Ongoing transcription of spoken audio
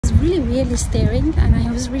really weirdly staring, and I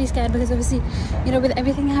was really scared because obviously, you know, with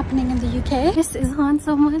everything happening in the UK, this is on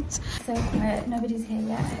so much. So quiet, nobody's here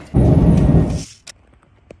yet.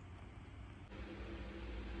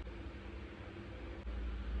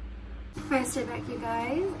 First day back, you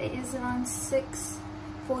guys. It is around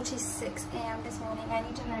 6:46 a.m. this morning. I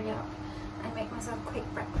need to hurry up and make myself a quick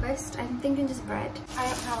breakfast. I'm thinking just bread. I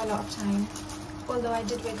don't have a lot of time, although I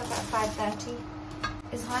did wake up at 5:30.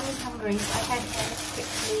 Izhan is hungry, so I had him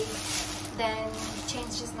quickly, then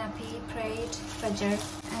changed his nappy, prayed, Fajr,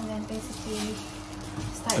 and then basically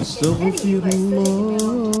started getting ready. But it's still taking me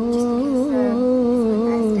a long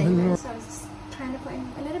time just because so I was just trying to put in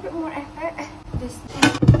a little bit more effort. This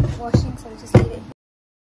washing, so I'll just leave it.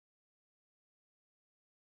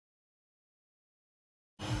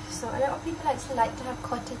 So a lot of people actually like to have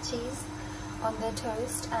cottage cheese on their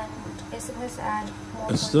toast, and it's supposed to add more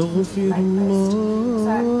protein to like toast.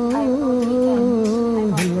 So over the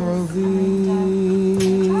weekend I got this,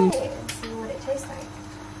 and try it and see what it tastes like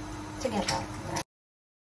together.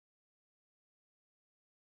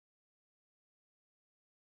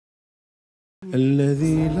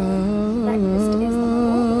 الذي لا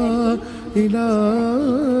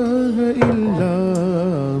إله إلا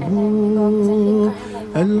هو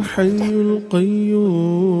الحي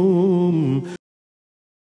القيوم.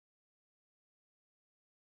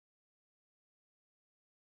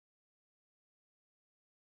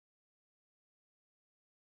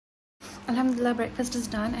 Alhamdulillah, breakfast is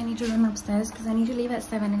done. I need to run upstairs because I need to leave at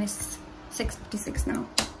 7 and it's 6:56 now.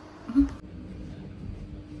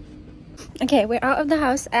 Okay, we're out of the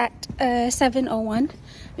house at 7:01,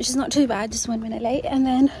 which is not too bad, just 1 minute late. And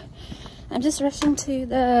then I'm just rushing to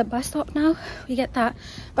the bus stop now. We get that.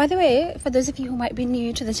 By the way, for those of you who might be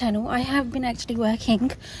new to the channel, I have been actually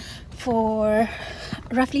working for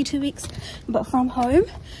roughly 2 weeks, but from home.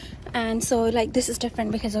 And so like this is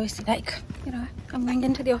different because obviously, like, you know, I'm going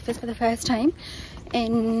into the office for the first time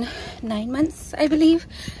in 9 months, I believe,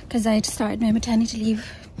 because I started my maternity leave.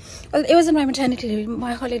 Well, it wasn't my maternity leave,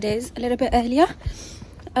 my holidays a little bit earlier.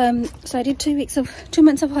 So I did 2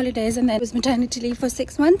 months of holidays, and then it was maternity leave for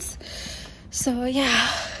 6 months. So yeah,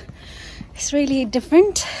 it's really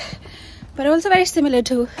different, but also very similar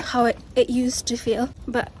to how it used to feel.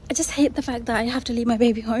 But I just hate the fact that I have to leave my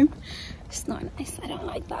baby home. It's not nice. I don't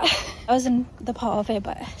like that. I wasn't the part of it,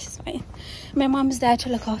 but it's fine. My mom's there to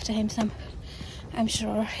look after him, so I'm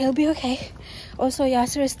sure he'll be okay. Also,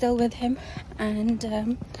 Yasir is still with him, and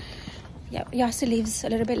yeah, Yasir leaves a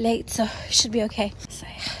little bit late, so it should be okay. So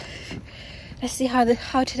yeah, let's see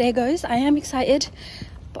how today goes. I am excited,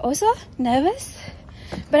 but also nervous.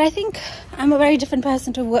 But I think I'm a very different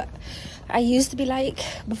person to what I used to be like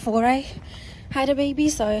before I had a baby.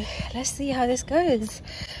 So let's see how this goes.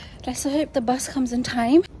 Let's hope the bus comes in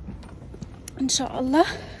time, inshallah.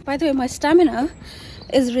 By the way, my stamina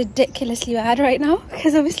is ridiculously bad right now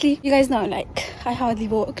because obviously you guys know, like, I hardly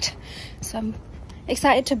walked, so I'm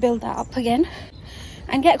excited to build that up again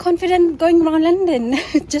and get confident going around London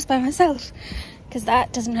just by myself, because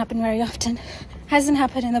that doesn't happen very often. Hasn't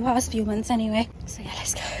happened in the past few months anyway. So yeah,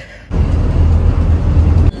 let's go.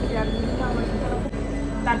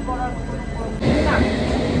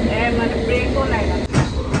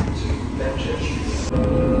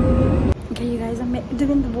 Okay, you guys, I'm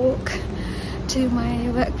doing the walk to my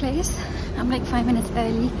workplace. I'm like 5 minutes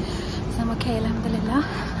early, so I'm okay, alhamdulillah,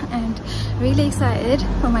 and really excited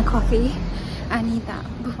for my coffee. I need that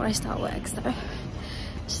before I start work, so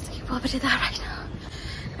just looking forward to that right now.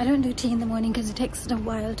 I don't do tea in the morning because it takes a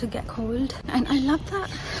while to get cold, and I love that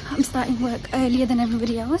I'm starting work earlier than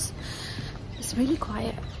everybody else. It's really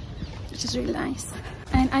quiet, which is really nice,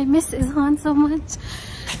 and I miss Izhan so much.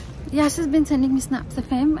 Yasir's been sending me snaps of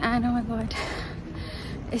him, and oh my god,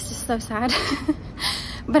 it's just so sad.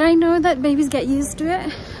 But I know that babies get used to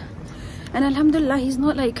it, and alhamdulillah, he's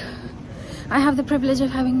not like, I have the privilege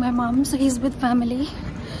of having my mom, so he's with family.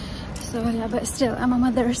 So yeah, but still, I'm a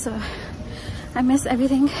mother, so I miss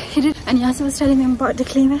everything he did. And Yasir was telling me I'm about to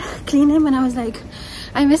clean him, and I was like,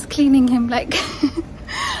 I miss cleaning him, like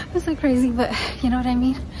it's so crazy, but you know what I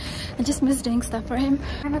mean. I just miss doing stuff for him.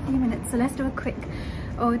 I have a few minutes, so let's do a quick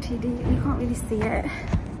OOTD. You can't really see it.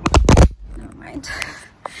 Never mind.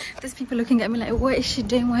 There's people looking at me like, what is she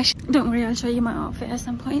doing? Why? Don't worry, I'll show you my outfit at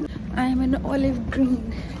some point. I'm an olive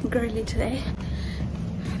green girly today.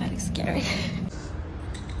 That looks scary.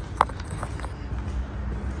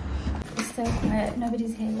 It's so quiet.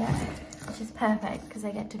 Nobody's here yet, which is perfect because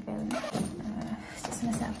I get to film. Just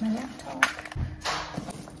gonna set up my laptop.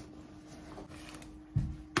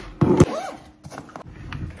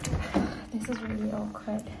 This is really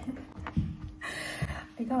awkward.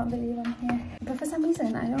 I I can't believe I'm here. But for some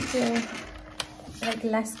reason, I don't feel like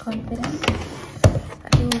less confident. I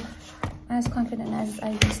feel as confident as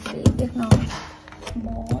I used to be, if not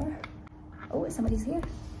more. Oh, somebody's here.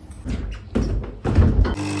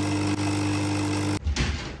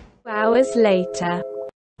 2 hours later.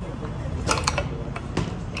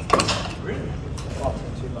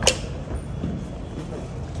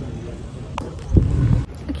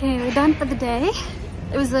 Okay, we're done for the day.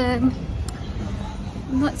 It was a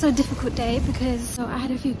not so difficult day because I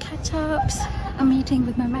had a few catch-ups, a meeting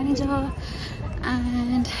with my manager,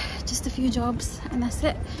 and just a few jobs, and that's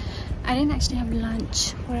it. I didn't actually have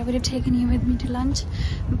lunch, or I would have taken you with me to lunch,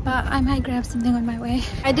 but I might grab something on my way.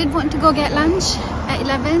 I did want to go get lunch at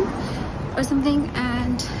 11 or something,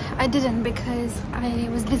 and I didn't because I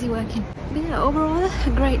was busy working. But yeah, overall, a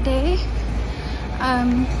great day.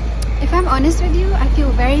 If I'm honest with you, I feel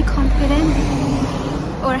very confident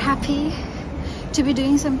or happy to be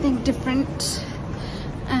doing something different.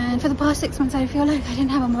 And for the past 6 months, I feel like I didn't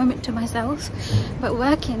have a moment to myself. But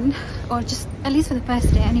working, or just at least for the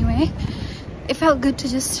first day anyway, it felt good to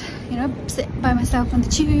just, you know, sit by myself on the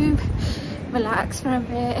tube, relax for a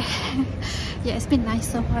bit. Yeah, it's been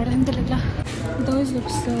nice so far, alhamdulillah. Those look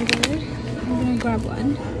so good. I'm gonna grab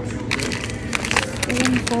one. There's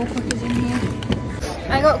only 4 cookies in here.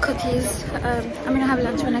 I got cookies. I'm gonna have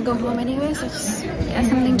lunch when I go home anyway, so just get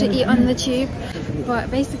something to eat on the tube.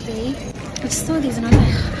 But basically, I just saw these and I was like,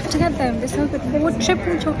 I have to get them. They're so good. 4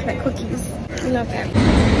 triple chocolate cookies. Love them.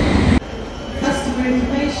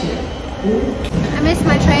 I missed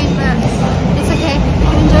my train, but it's okay. I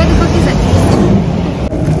can enjoy the cookies at least.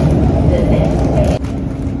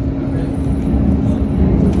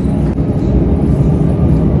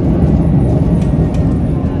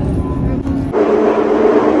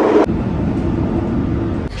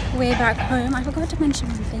 Way back home, I forgot to mention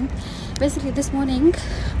one thing. Basically, this morning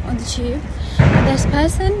on the tube, this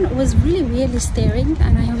person was really weirdly staring,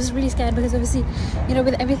 and I was really scared because obviously, you know,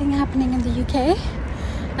 with everything happening in the UK,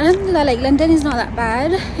 I don't think that like London is not that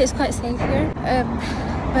bad. It's quite safe here,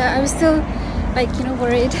 but I was still like, you know,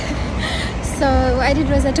 worried. So what I did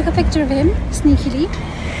was I took a picture of him sneakily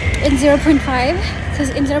in 0.5, because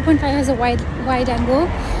in 0.5 has a wide angle,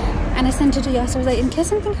 and I sent it to Yasir. I was like, in case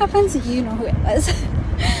something happens, you know who it was.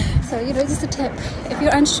 So, you know, just a tip, if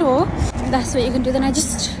you're unsure, that's what you can do. Then I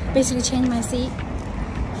just basically changed my seat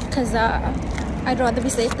because I'd rather be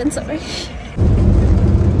safe than sorry. As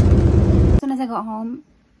soon as I got home,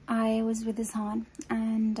 I was with Hassan,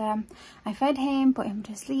 and I fed him, put him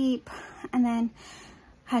to sleep, and then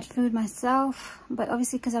had food myself. But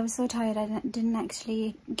obviously, because I was so tired, I didn't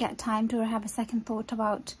actually get time to have a second thought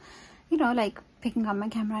about, you know, like picking up my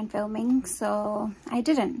camera and filming. So I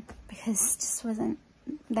didn't, because it just wasn't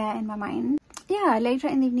there in my mind. Yeah, later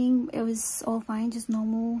in the evening it was all fine, just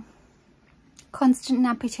normal constant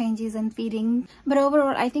nappy changes and feeding, but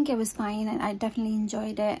overall I think it was fine and I definitely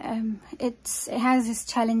enjoyed it. It has its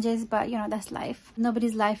challenges, but you know, that's life.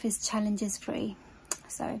 Nobody's life is challenges free,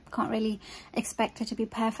 so can't really expect it to be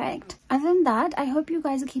perfect. Other than that, I hope you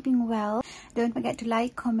guys are keeping well. Don't forget to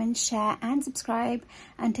like, comment, share and subscribe.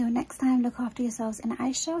 Until next time, look after yourselves, and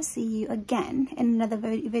I shall see you again in another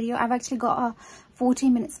video. I've actually got a 40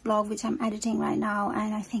 minutes vlog which I'm editing right now,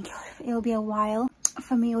 and I think it'll be a while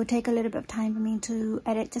for me. It will take a little bit of time for me to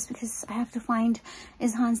edit, just because I have to find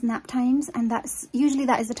Izhan's nap times, and that's usually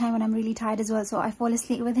that is the time when I'm really tired as well, so I fall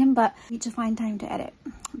asleep with him, but I need to find time to edit.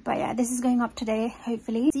 But yeah, this is going up today,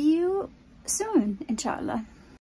 hopefully. See you soon, inshallah.